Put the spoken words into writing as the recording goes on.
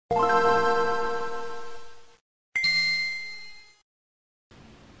Hello.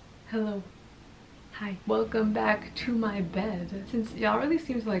 Hi. Welcome back to my bed. Since y'all really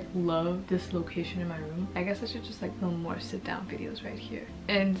seem to like love this location in my room, I guess I should just like film more sit down videos right here.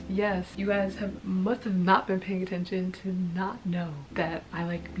 And yes, you guys must have not been paying attention to not know that I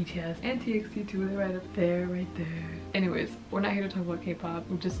like BTS and TXT too. They're right up there, right there. Anyways, we're not here to talk about K-pop.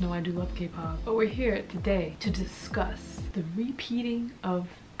 We just know I do love K-pop. But we're here today to discuss the repeating of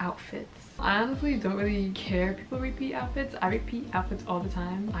outfits. I honestly don't really care if people repeat outfits. I repeat outfits all the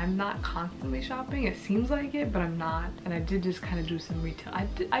time. I'm not constantly shopping. It seems like it, but I'm not. And I did just kind of do some retail.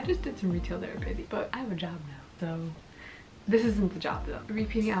 I just did some retail there, baby. But I have a job now, so this isn't the job though.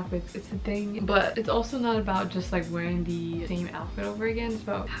 Repeating outfits, it's a thing, but it's also not about just like wearing the same outfit over again. It's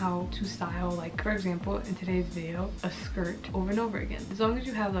about how to style, like for example, in today's video, a skirt over and over again. As long as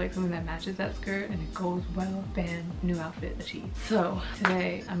you have like something that matches that skirt and it goes well, bam, new outfit achieved. So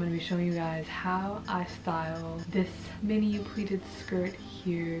today I'm gonna be showing you guys how I style this mini pleated skirt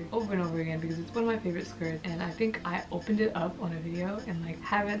here over and over again because it's one of my favorite skirts, and I think I opened it up on a video and like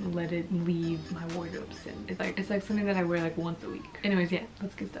haven't let it leave my wardrobe since. It's like something that I wear like once a week. Anyways, yeah,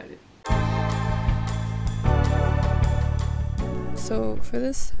 let's get started. So for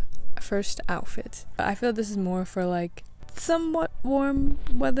this first outfit, I feel this is more for like somewhat warm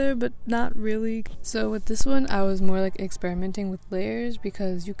weather, but not really. So with this one, I was more like experimenting with layers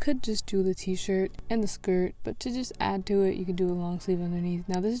because you could just do the t-shirt and the skirt, but to just add to it, you could do a long sleeve underneath.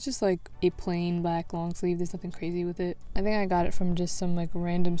 Now this is just like a plain black long sleeve. There's nothing crazy with it. I think I got it from just some like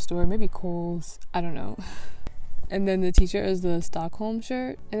random store, maybe Kohl's, I don't know. And then the t-shirt is the Stockholm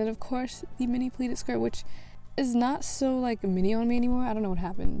shirt, and then of course the mini pleated skirt, which is not so like mini on me anymore. I don't know what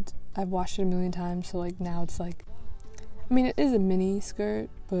happened. I've washed it a million times, so like now it's like, I mean, it is a mini skirt,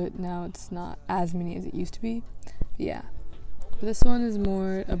 but now it's not as mini as it used to be. But yeah, but this one is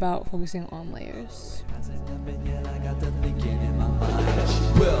more about focusing on layers.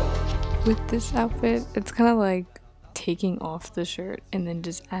 With this outfit, it's kind of like taking off the shirt and then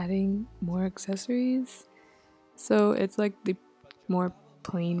just adding more accessories. So it's like the more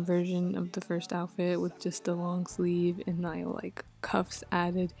plain version of the first outfit with just the long sleeve and like cuffs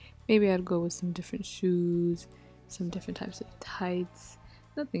added. Maybe I'd go with some different shoes, some different types of tights,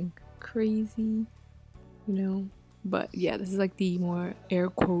 nothing crazy, you know. But yeah, this is like the more air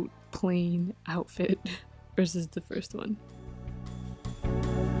quote plain outfit versus the first one.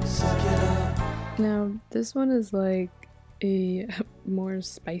 Now this one is like a more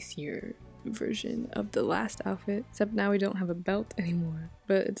spicier version of the last outfit, except now we don't have a belt anymore,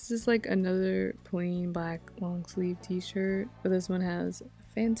 but it's just like another plain black long sleeve t-shirt, but this one has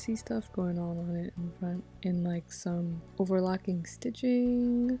fancy stuff going on it in the front and like some overlocking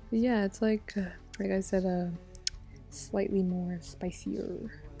stitching. Yeah, it's like I said, a slightly more spicier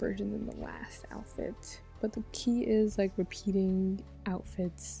version than the last outfit. But the key is like repeating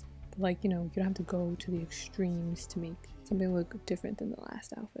outfits, like, you know, you don't have to go to the extremes to make something look different than the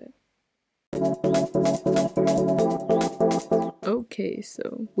last outfit. Okay,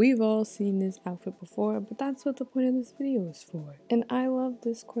 so we've all seen this outfit before, but that's what the point of this video is for. And I love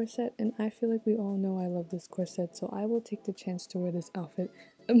this corset, and I feel like we all know I love this corset, so I will take the chance to wear this outfit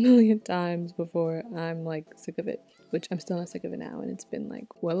a million times before I'm like sick of it, which I'm still not sick of it now, and it's been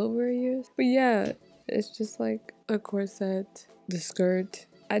like well over a year. But yeah, it's just like a corset, the skirt.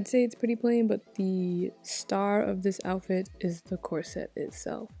 I'd say it's pretty plain, but the star of this outfit is the corset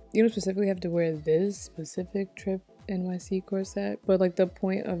itself. You don't specifically have to wear this specific Trip NYC corset, but like the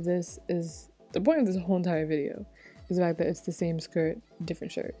point of this whole entire video is the fact that it's the same skirt,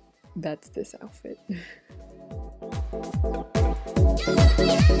 different shirt. That's this outfit.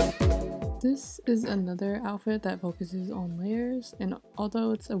 This is another outfit that focuses on layers, and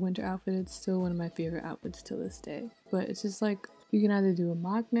although it's a winter outfit, it's still one of my favorite outfits to this day. But it's just like, you can either do a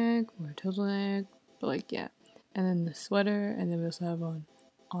mock neck or a turtleneck, but like, yeah. And then the sweater, and then we also have on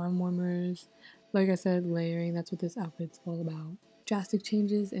arm warmers. Like I said, layering, that's what this outfit's all about. Drastic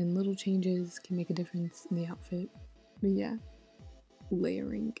changes and little changes can make a difference in the outfit. But yeah,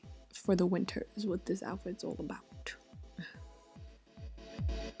 layering for the winter is what this outfit's all about.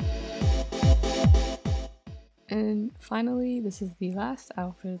 And finally, this is the last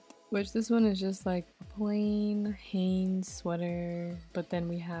outfit, which this one is just like a plain Hanes sweater, but then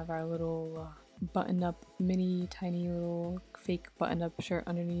we have our little button-up, mini tiny little fake button-up shirt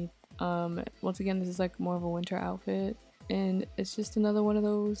underneath. Once again, this is like more of a winter outfit, and it's just another one of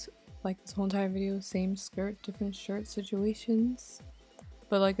those, like this whole entire video, same skirt, different shirt situations.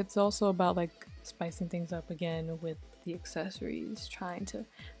 But like, it's also about like spicing things up again with the accessories, trying to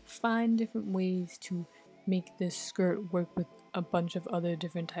find different ways to make this skirt work with a bunch of other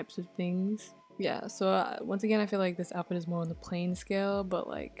different types of things. Yeah, so once again, I feel like this outfit is more on the plain scale, but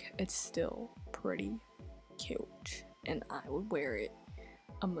like it's still pretty cute, and I would wear it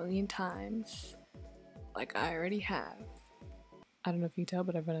a million times like I already have. I don't know if you can tell,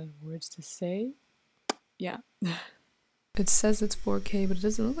 but I've run out of words to say. Yeah. It says it's 4K, but it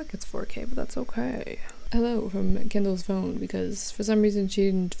doesn't look like it's 4K, but that's okay. Hello from Kendall's phone, because for some reason she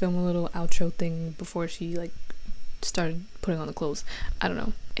didn't film a little outro thing before she like started putting on the clothes. I don't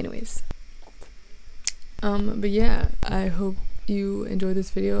know. Anyways. But yeah, I hope you enjoyed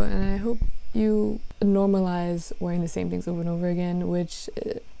this video, and I hope you normalize wearing the same things over and over again, which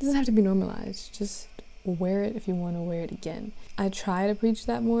doesn't have to be normalized. Just wear it if you want to wear it again. I try to preach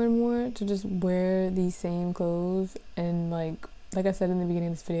that more and more, to just wear these same clothes, and like I said in the beginning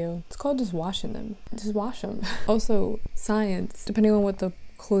of this video, it's called just washing them. Just wash them. Also, science, depending on what the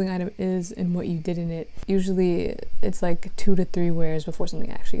clothing item is and what you did in it, usually it's like 2 to 3 wears before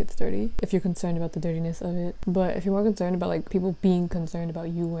something actually gets dirty, if you're concerned about the dirtiness of it. But if you're more concerned about like people being concerned about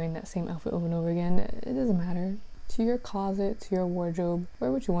you wearing that same outfit over and over again, it doesn't matter. To your closet, to your wardrobe,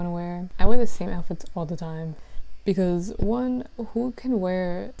 wear what you want to wear. I wear the same outfits all the time because, one, who can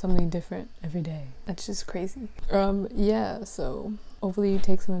wear something different every day? That's just crazy. Yeah, so hopefully you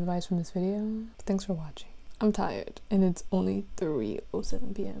take some advice from this video. Thanks for watching. I'm tired and it's only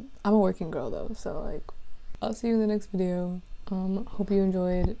 3:07 p.m. I'm a working girl though, so like I'll see you in the next video. Hope you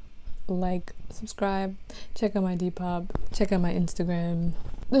enjoyed. Like, subscribe, check out my Depop, check out my Instagram.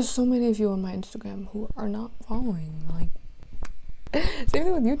 There's so many of you on my Instagram who are not following. Like, same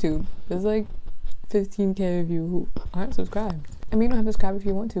thing with YouTube. There's like 15K of you who aren't subscribed. I mean, you don't have to subscribe if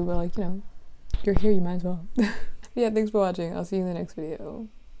you want to, but like, you know, you're here, you might as well. Yeah, thanks for watching. I'll see you in the next video,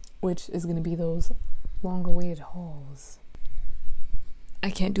 which is gonna be those long awaited hauls. I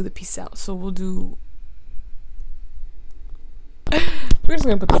can't do the peace out, so we'll do. We're just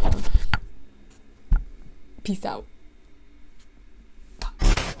gonna put this down. Peace out.